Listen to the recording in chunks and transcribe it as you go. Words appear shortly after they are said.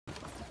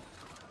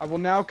I will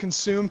now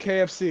consume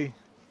KFC.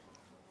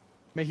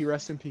 May he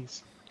rest in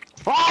peace.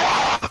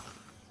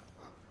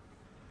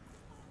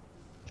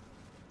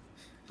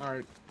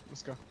 Alright,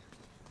 let's go.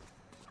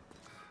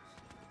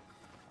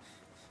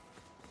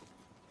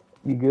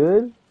 You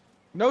good?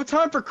 No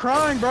time for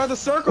crying, bro. The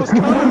circle's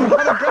coming. We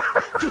gotta go.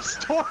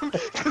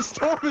 The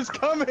storm is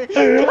coming.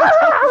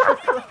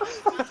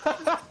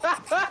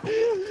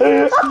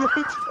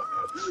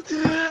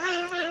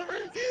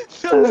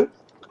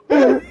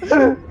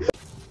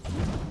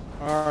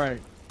 All right.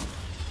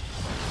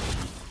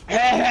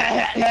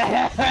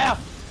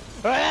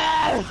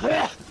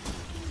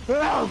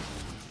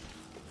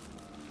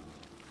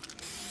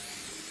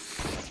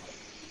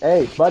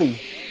 Hey,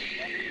 buddy.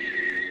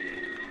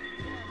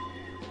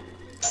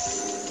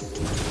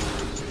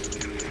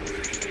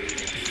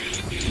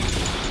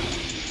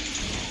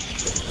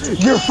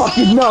 You're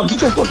fucking numb.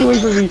 Get the fuck away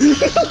from me. Get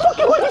the fuck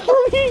away from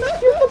me.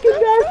 You're fucking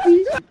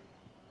nasty.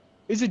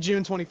 Is it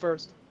June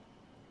 21st?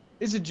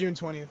 Is it June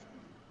 20th?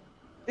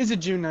 Is it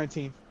June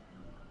 19th?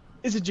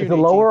 Is it June 18th? It's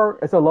a lower.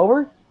 It's a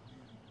lower.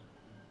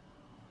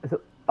 It's a,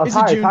 Is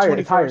it June 21st?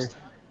 It's higher.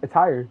 It's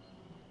higher.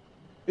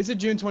 Is it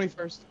June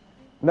 21st?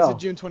 No. Is it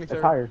June 23rd?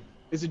 It's higher.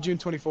 Is it June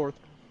 24th?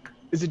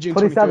 Is it June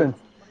 27th. 23rd?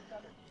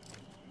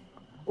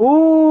 Ooh.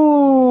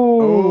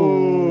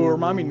 Oh,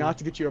 remind me not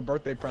to get you a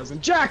birthday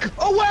present. Jack,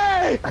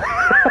 away!